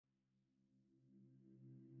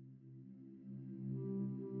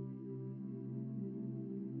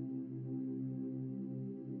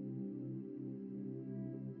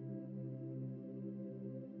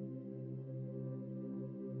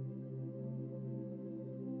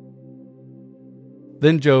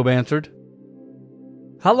Then Job answered,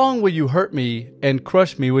 "How long will you hurt me and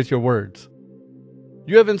crush me with your words?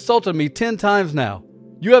 You have insulted me 10 times now.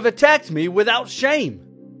 You have attacked me without shame.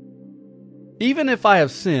 Even if I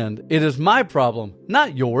have sinned, it is my problem,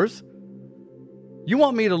 not yours. You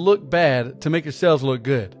want me to look bad to make yourselves look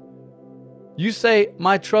good. You say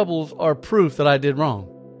my troubles are proof that I did wrong.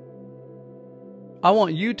 I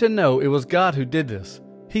want you to know it was God who did this.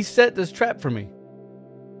 He set this trap for me.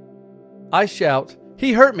 I shout,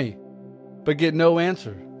 'He hurt me,' but get no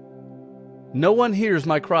answer. No one hears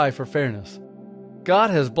my cry for fairness.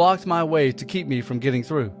 God has blocked my way to keep me from getting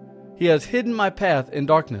through. He has hidden my path in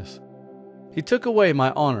darkness. He took away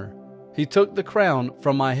my honor. He took the crown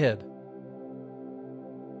from my head.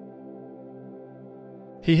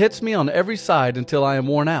 He hits me on every side until I am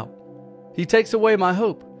worn out. He takes away my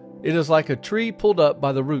hope. It is like a tree pulled up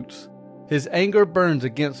by the roots. His anger burns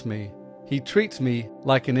against me. He treats me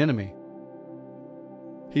like an enemy.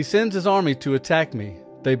 He sends his army to attack me.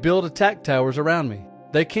 They build attack towers around me.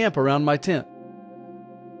 They camp around my tent.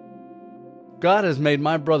 God has made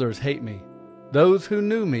my brothers hate me. Those who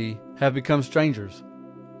knew me have become strangers.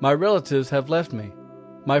 My relatives have left me.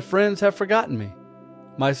 My friends have forgotten me.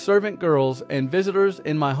 My servant girls and visitors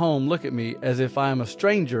in my home look at me as if I am a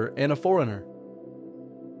stranger and a foreigner.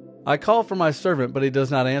 I call for my servant, but he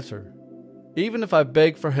does not answer. Even if I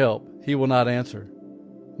beg for help, he will not answer.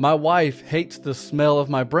 My wife hates the smell of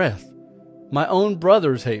my breath. My own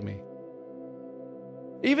brothers hate me.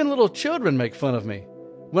 Even little children make fun of me.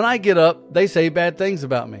 When I get up, they say bad things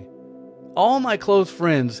about me. All my close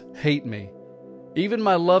friends hate me. Even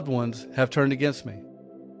my loved ones have turned against me.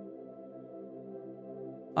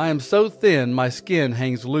 I am so thin my skin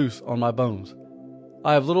hangs loose on my bones.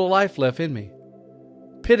 I have little life left in me.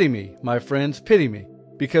 Pity me, my friends, pity me,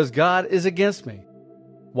 because God is against me.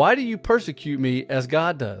 Why do you persecute me as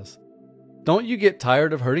God does? Don't you get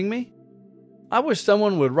tired of hurting me? I wish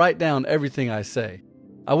someone would write down everything I say.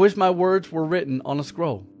 I wish my words were written on a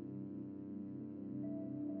scroll.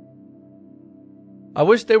 I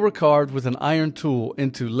wish they were carved with an iron tool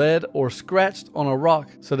into lead or scratched on a rock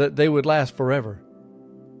so that they would last forever.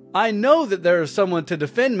 I know that there is someone to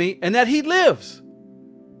defend me and that he lives.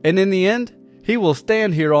 And in the end, he will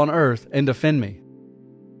stand here on earth and defend me.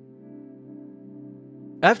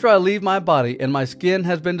 After I leave my body and my skin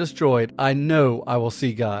has been destroyed, I know I will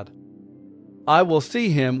see God. I will see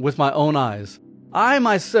him with my own eyes. I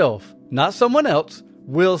myself, not someone else,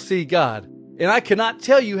 will see God. And I cannot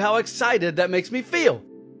tell you how excited that makes me feel.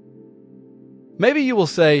 Maybe you will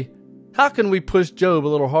say, how can we push Job a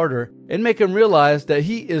little harder and make him realize that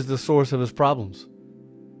he is the source of his problems?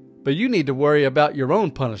 But you need to worry about your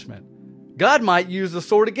own punishment. God might use the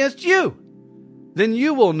sword against you. Then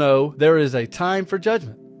you will know there is a time for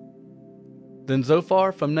judgment. Then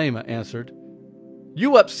Zophar from Naamah answered,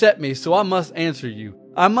 You upset me, so I must answer you.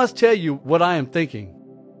 I must tell you what I am thinking.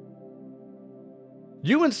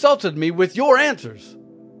 You insulted me with your answers,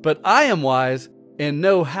 but I am wise and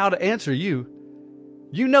know how to answer you.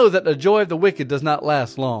 You know that the joy of the wicked does not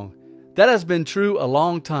last long. That has been true a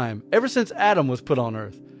long time, ever since Adam was put on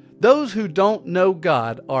earth. Those who don't know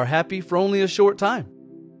God are happy for only a short time.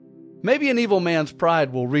 Maybe an evil man's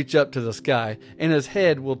pride will reach up to the sky and his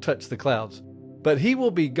head will touch the clouds, but he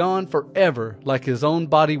will be gone forever like his own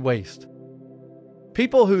body waste.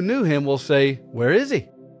 People who knew him will say, Where is he?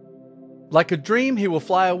 Like a dream, he will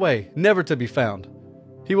fly away, never to be found.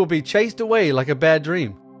 He will be chased away like a bad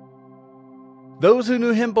dream. Those who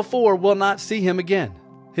knew him before will not see him again.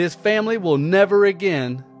 His family will never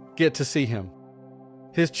again get to see him.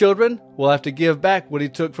 His children will have to give back what he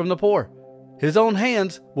took from the poor. His own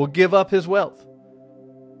hands will give up his wealth.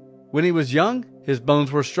 When he was young, his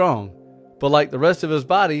bones were strong, but like the rest of his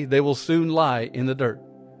body, they will soon lie in the dirt.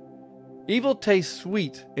 Evil tastes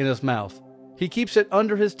sweet in his mouth. He keeps it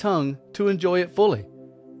under his tongue to enjoy it fully.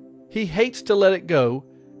 He hates to let it go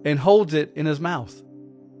and holds it in his mouth.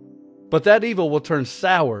 But that evil will turn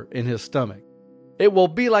sour in his stomach. It will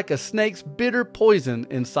be like a snake's bitter poison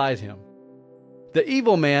inside him. The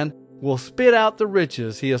evil man will spit out the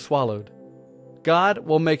riches he has swallowed. God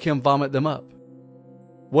will make him vomit them up.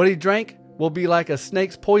 What he drank will be like a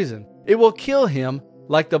snake's poison. It will kill him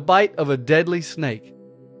like the bite of a deadly snake.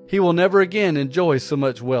 He will never again enjoy so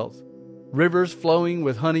much wealth, rivers flowing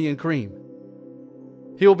with honey and cream.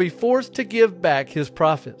 He will be forced to give back his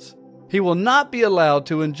profits. He will not be allowed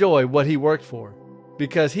to enjoy what he worked for,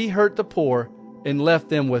 because he hurt the poor and left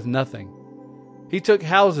them with nothing. He took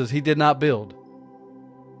houses he did not build.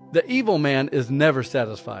 The evil man is never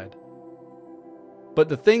satisfied, but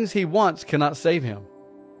the things he wants cannot save him.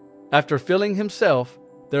 After filling himself,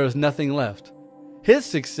 there is nothing left. His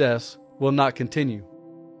success will not continue.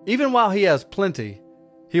 Even while he has plenty,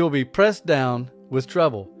 he will be pressed down with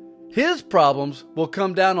trouble. His problems will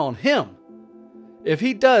come down on him. If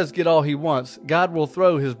he does get all he wants, God will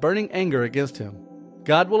throw his burning anger against him.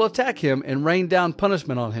 God will attack him and rain down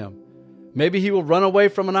punishment on him. Maybe he will run away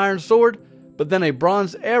from an iron sword, but then a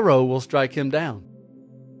bronze arrow will strike him down.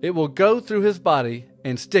 It will go through his body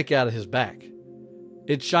and stick out of his back.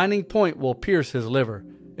 Its shining point will pierce his liver,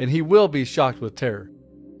 and he will be shocked with terror.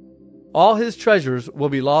 All his treasures will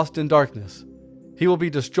be lost in darkness. He will be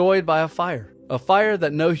destroyed by a fire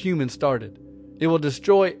that no human started. It will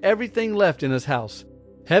destroy everything left in his house.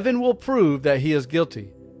 Heaven will prove that he is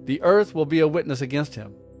guilty. The earth will be a witness against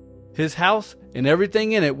him. His house and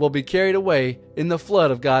everything in it will be carried away in the flood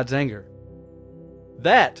of God's anger.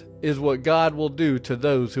 That is what God will do to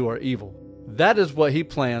those who are evil. That is what he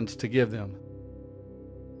plans to give them.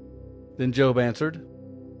 Then Job answered,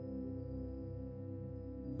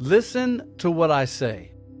 "Listen to what I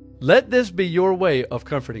say. Let this be your way of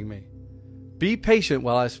comforting me. Be patient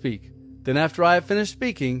while I speak. Then after I have finished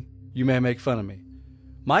speaking, you may make fun of me.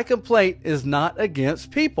 My complaint is not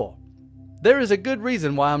against people. There is a good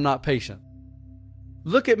reason why I'm not patient.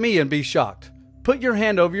 Look at me and be shocked. Put your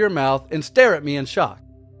hand over your mouth and stare at me in shock.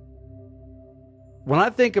 When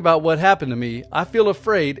I think about what happened to me, I feel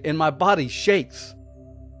afraid and my body shakes.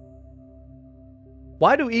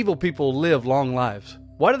 Why do evil people live long lives?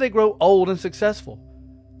 Why do they grow old and successful?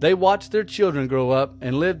 They watch their children grow up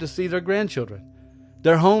and live to see their grandchildren.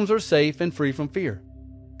 Their homes are safe and free from fear.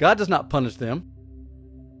 God does not punish them.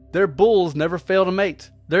 Their bulls never fail to mate.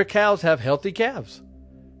 Their cows have healthy calves.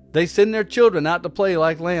 They send their children out to play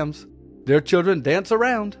like lambs. Their children dance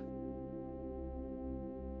around.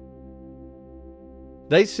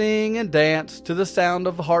 They sing and dance to the sound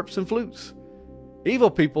of harps and flutes. Evil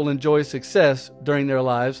people enjoy success during their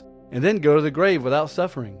lives and then go to the grave without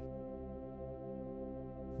suffering.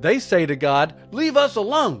 They say to God, 'Leave us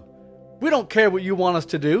alone. We don't care what you want us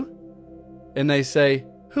to do.' And they say,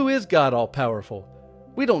 'Who is God all-powerful?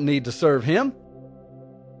 We don't need to serve him.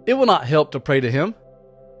 It will not help to pray to him.'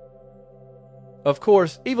 Of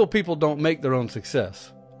course, evil people don't make their own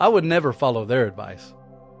success. I would never follow their advice.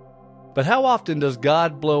 But how often does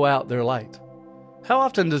God blow out their light? How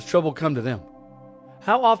often does trouble come to them?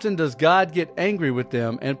 How often does God get angry with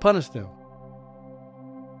them and punish them?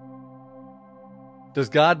 Does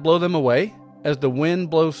God blow them away, as the wind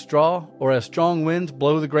blows straw, or as strong winds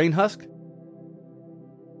blow the grain husk?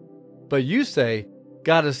 But you say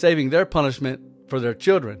God is saving their punishment for their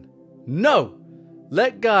children. No!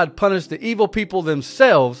 Let God punish the evil people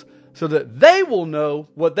themselves so that they will know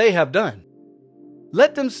what they have done.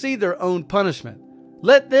 Let them see their own punishment.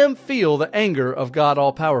 Let them feel the anger of God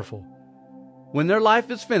all-powerful. When their life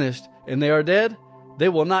is finished and they are dead, they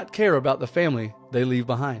will not care about the family they leave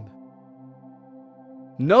behind.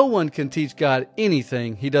 No one can teach God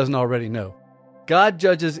anything he doesn't already know. God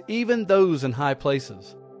judges even those in high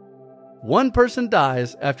places. One person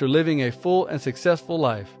dies after living a full and successful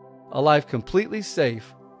life, a life completely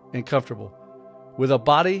safe and comfortable, with a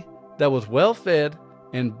body that was well fed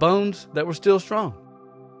and bones that were still strong.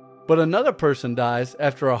 But another person dies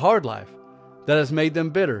after a hard life that has made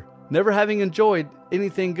them bitter, never having enjoyed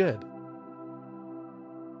anything good.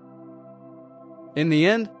 In the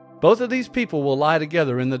end, both of these people will lie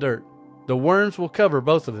together in the dirt. The worms will cover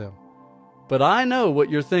both of them. But I know what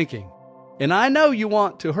you're thinking, and I know you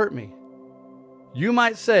want to hurt me. You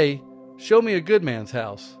might say, "Show me a good man's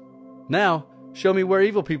house. Now, show me where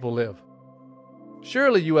evil people live."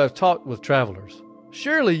 Surely you have talked with travelers.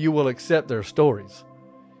 Surely you will accept their stories.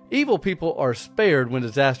 Evil people are spared when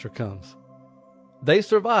disaster comes. They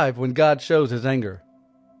survive when God shows his anger.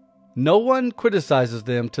 No one criticizes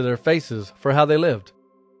them to their faces for how they lived.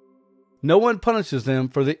 No one punishes them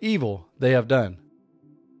for the evil they have done.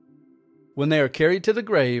 When they are carried to the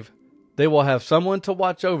grave, they will have someone to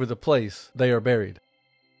watch over the place they are buried.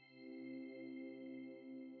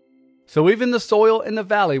 So even the soil in the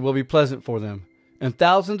valley will be pleasant for them, and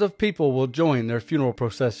thousands of people will join their funeral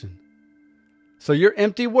procession. So your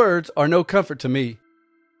empty words are no comfort to me.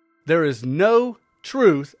 There is no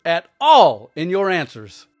truth at all in your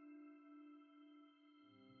answers.